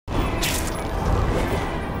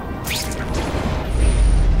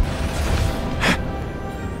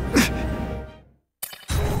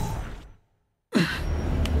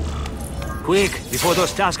Quick, before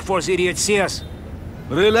those task force idiots see us.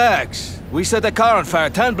 Relax. We set a car on fire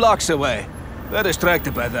 10 blocks away. They're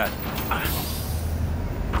distracted by that.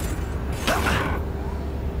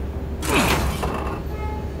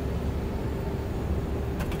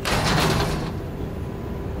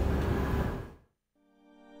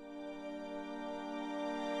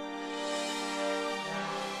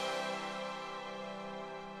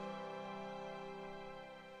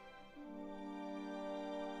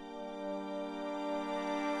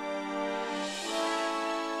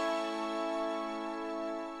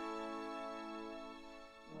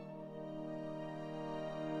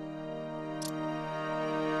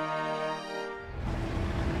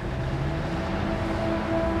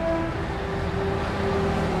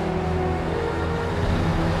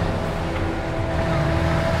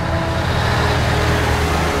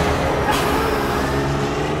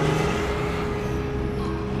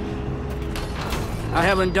 I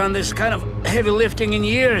haven't done this kind of heavy lifting in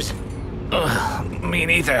years. Me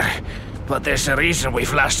neither. But there's a reason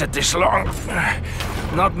we've lasted this long.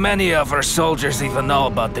 Not many of our soldiers even know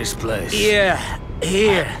about this place. Yeah,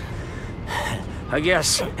 here. I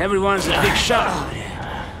guess everyone's a big shot.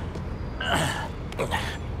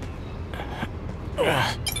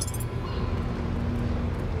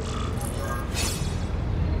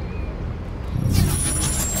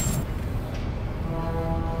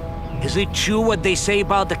 Is it true what they say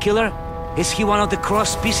about the killer? Is he one of the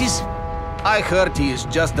cross species? I heard he is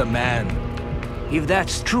just a man. If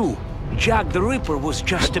that's true, Jack the Ripper was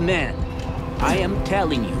just a man. I am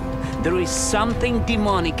telling you, there is something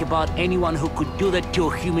demonic about anyone who could do that to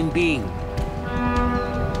a human being.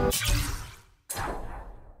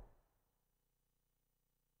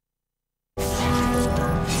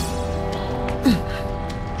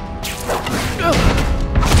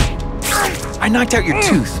 I knocked out your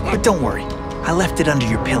tooth, but don't worry. I left it under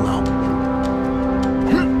your pillow.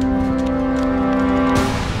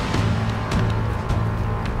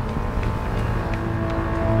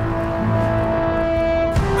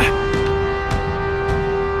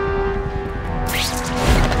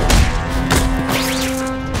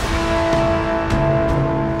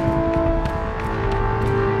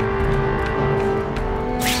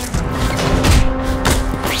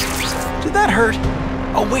 Did that hurt?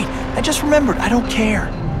 Oh wait, I just remembered, I don't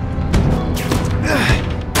care.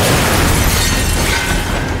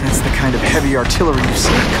 That's the kind of heavy artillery you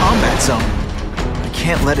see in a combat zone. I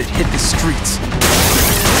can't let it hit the streets.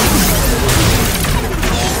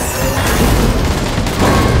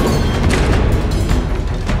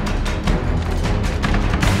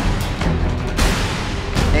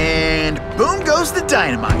 And boom goes the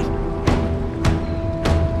dynamite.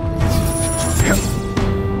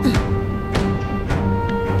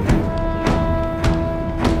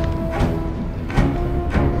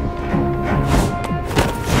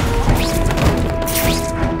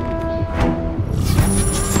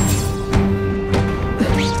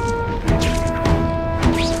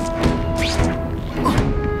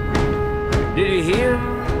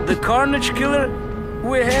 Carnage Killer?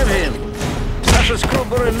 We have him. Sasha's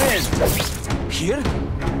Screwbury men. Here?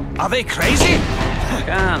 Are they crazy?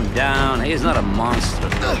 Calm down. He's not a monster.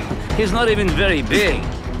 He's not even very big.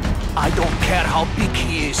 I don't care how big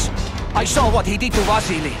he is. I saw what he did to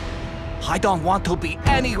Vasily. I don't want to be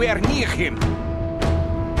anywhere near him.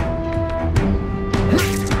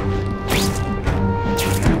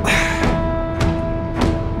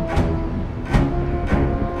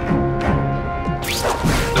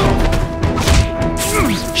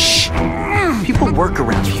 People work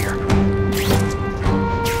around here.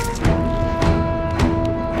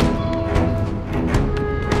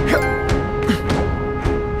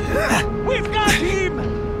 We've got him!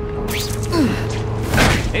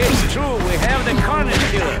 It's true, we have the Carnage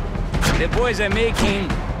Killer. The boys are making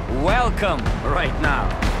welcome right now.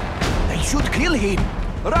 They should kill him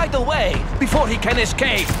right away before he can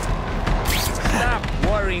escape. Stop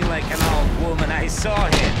worrying like an old woman. I saw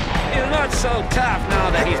him. He's not so tough now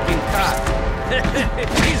that he's been caught.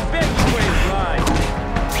 He's begging for his life.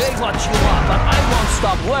 Say what you want, but I won't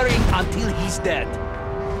stop worrying until he's dead.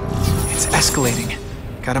 It's escalating.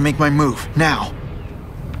 Gotta make my move, now.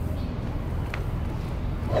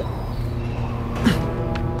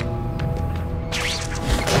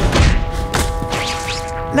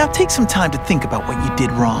 Now take some time to think about what you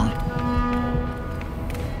did wrong.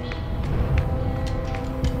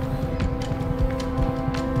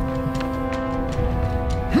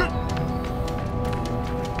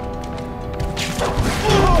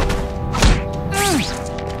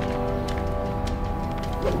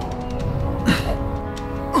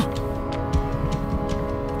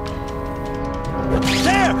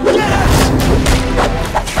 There! Yes!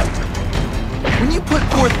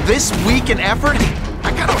 this weak in effort,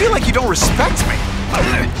 I kinda feel like you don't respect me.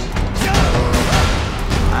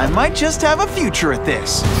 I might just have a future at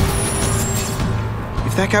this.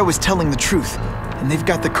 If that guy was telling the truth, and they've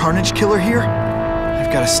got the Carnage Killer here,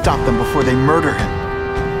 I've gotta stop them before they murder him.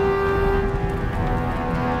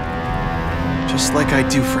 Just like I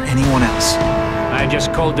do for anyone else. I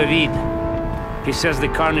just called David. He says the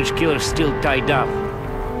Carnage Killer's still tied up.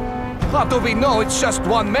 How do we know it's just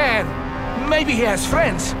one man? Maybe he has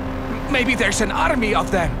friends. Maybe there's an army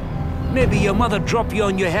of them. Maybe your mother dropped you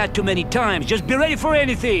on your head too many times. Just be ready for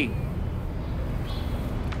anything.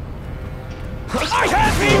 I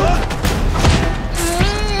have him!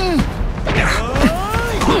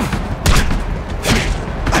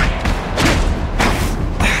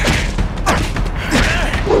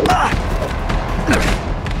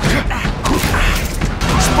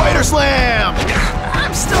 Spider Slam!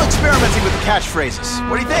 I'm still experimenting with the catchphrases.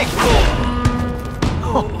 What do you think?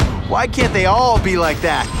 Oh, why can't they all be like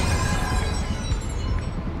that?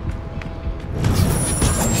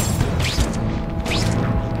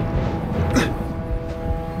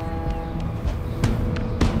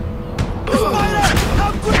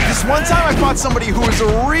 This one time I fought somebody who was a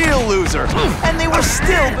real loser, and they were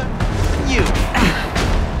still you.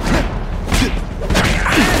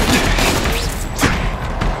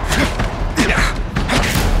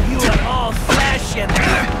 You are all flesh and...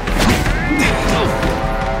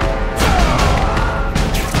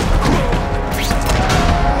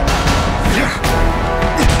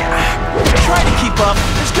 Trying to keep up,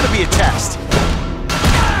 there's gonna be a test.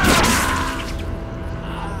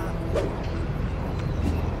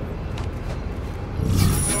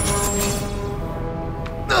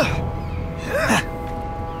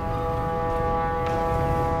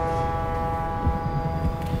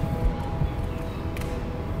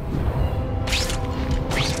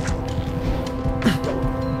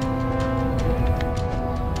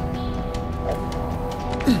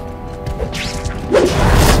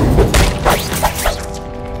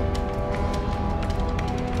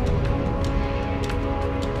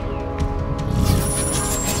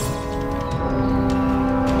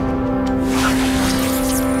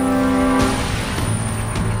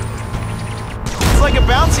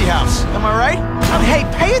 Bouncy house, am I right? Hey,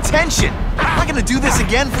 pay attention! I'm not gonna do this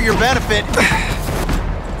again for your benefit. At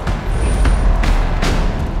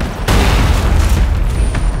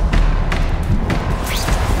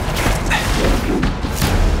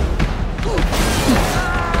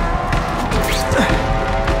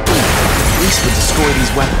least we'll destroy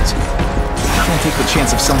these weapons. I can't take the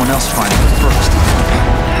chance of someone else finding them first.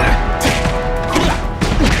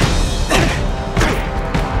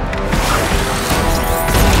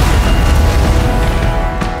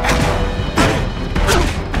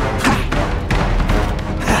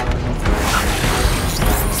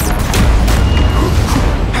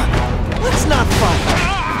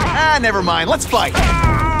 Never mind, let's fight!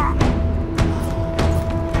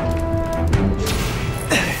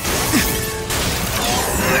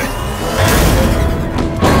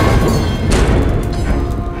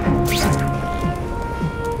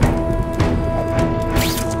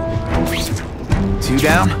 Two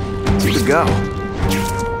down, two to go.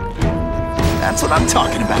 That's what I'm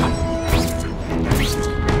talking about.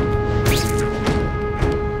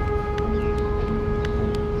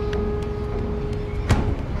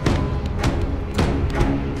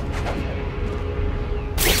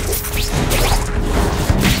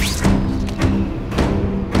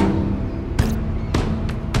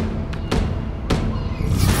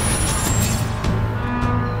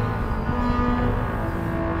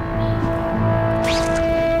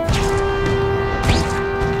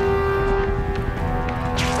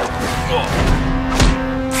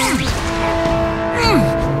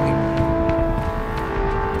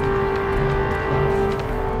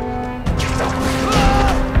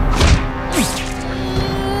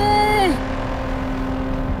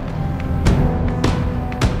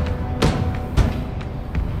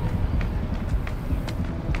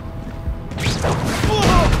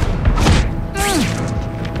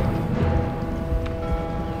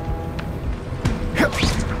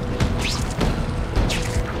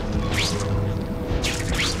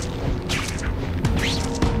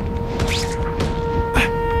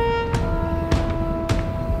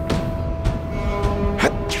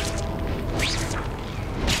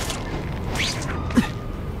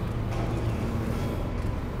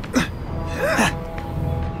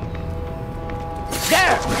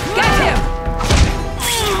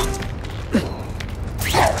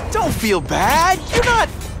 Feel bad?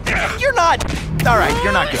 You're not... Alright,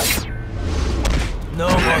 you're not good. No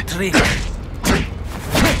more tricks.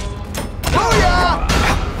 Booyah!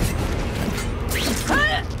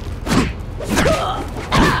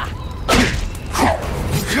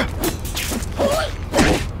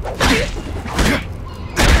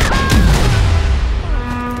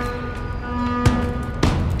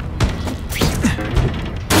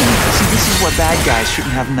 our bad guys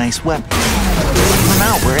shouldn't have nice weapons. Leave them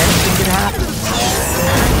out where anything could happen.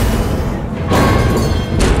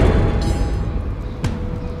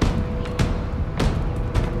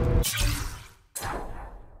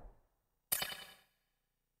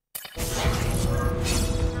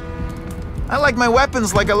 I like my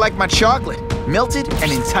weapons like I like my chocolate, melted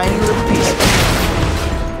and in tiny little pieces.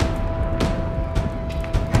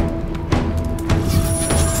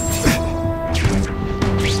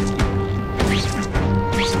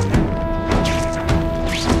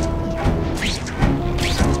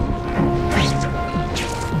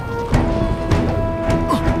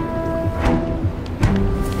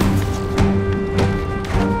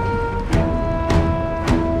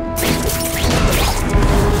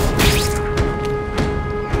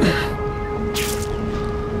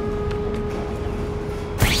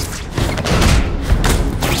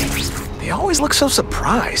 Look so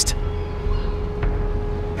surprised.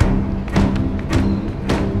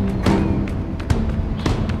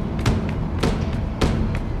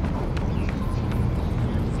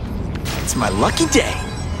 It's my lucky day.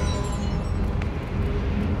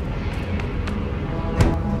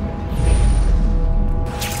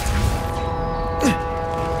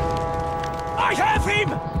 I have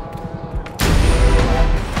him!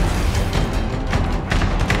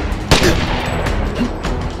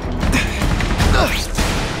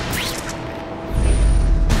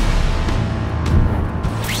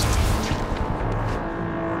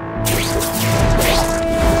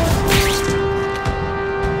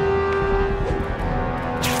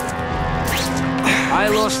 I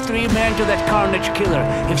lost 3 men to that Carnage Killer.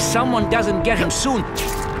 If someone doesn't get him soon...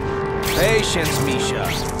 Patience, Misha.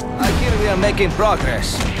 I hear we are making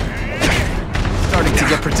progress. Starting to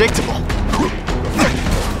get predictable.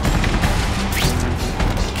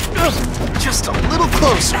 Just a little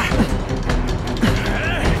closer.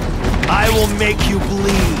 I will make you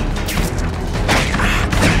bleed.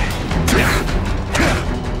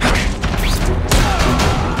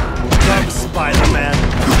 Come, Spider-Man.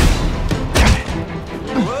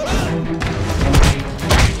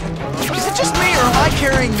 Is it just me, or am I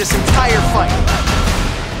carrying this entire fight?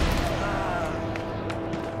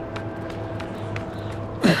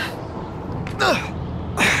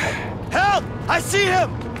 Help! I see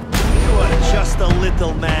him! You are just a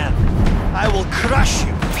little man. I will crush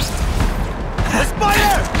you. The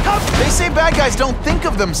spider! Come! They say bad guys don't think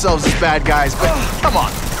of themselves as bad guys, but come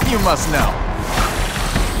on, you must know.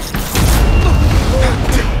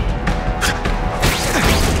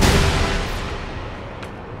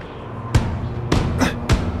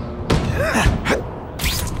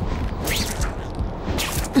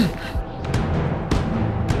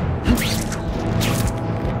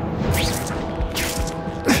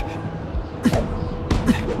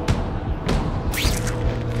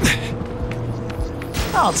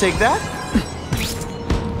 I'll take that.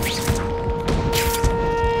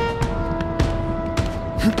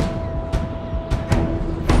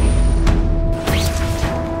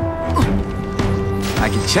 I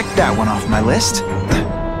can check that one off my list. If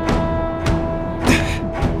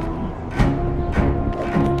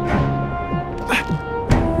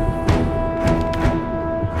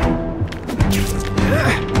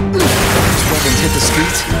weapons hit the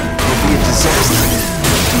streets, it'll be a disaster.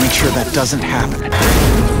 Make sure that doesn't happen.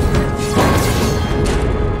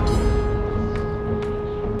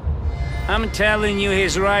 I'm telling you,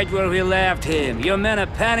 he's right where we left him. Your men are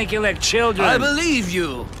panicking like children. I believe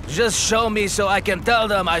you. Just show me so I can tell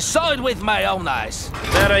them I saw it with my own eyes.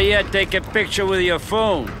 Better yet, take a picture with your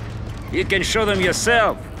phone. You can show them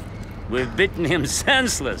yourself. We've beaten him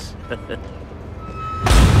senseless.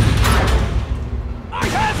 I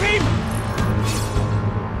have him!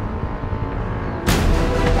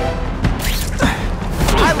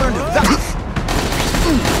 I learned that.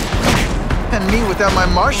 And me without my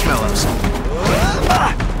marshmallows.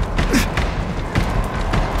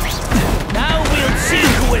 Now we'll see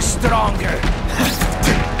who is stronger.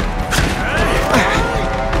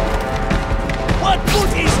 What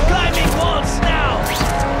good is climbing walls now?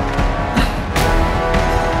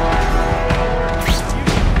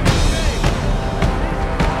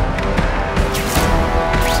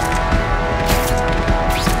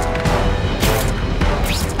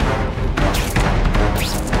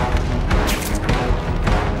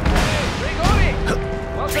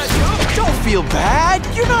 Feel bad?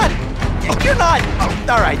 You're not.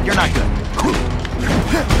 All right, you're not good.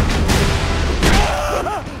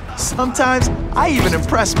 Sometimes I even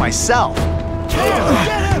impress myself.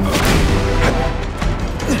 Get him!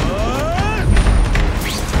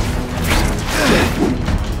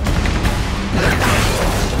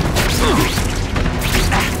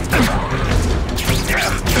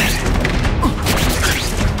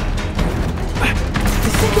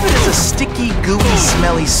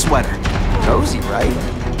 right?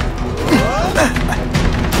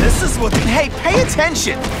 This is what... Hey, pay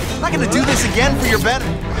attention! I'm not gonna do this again for your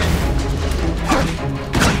benefit.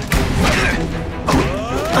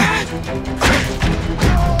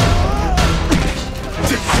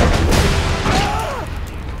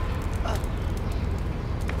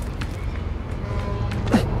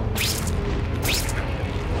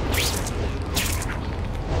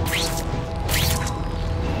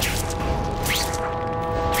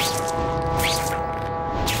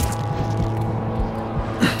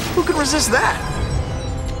 Who could resist that?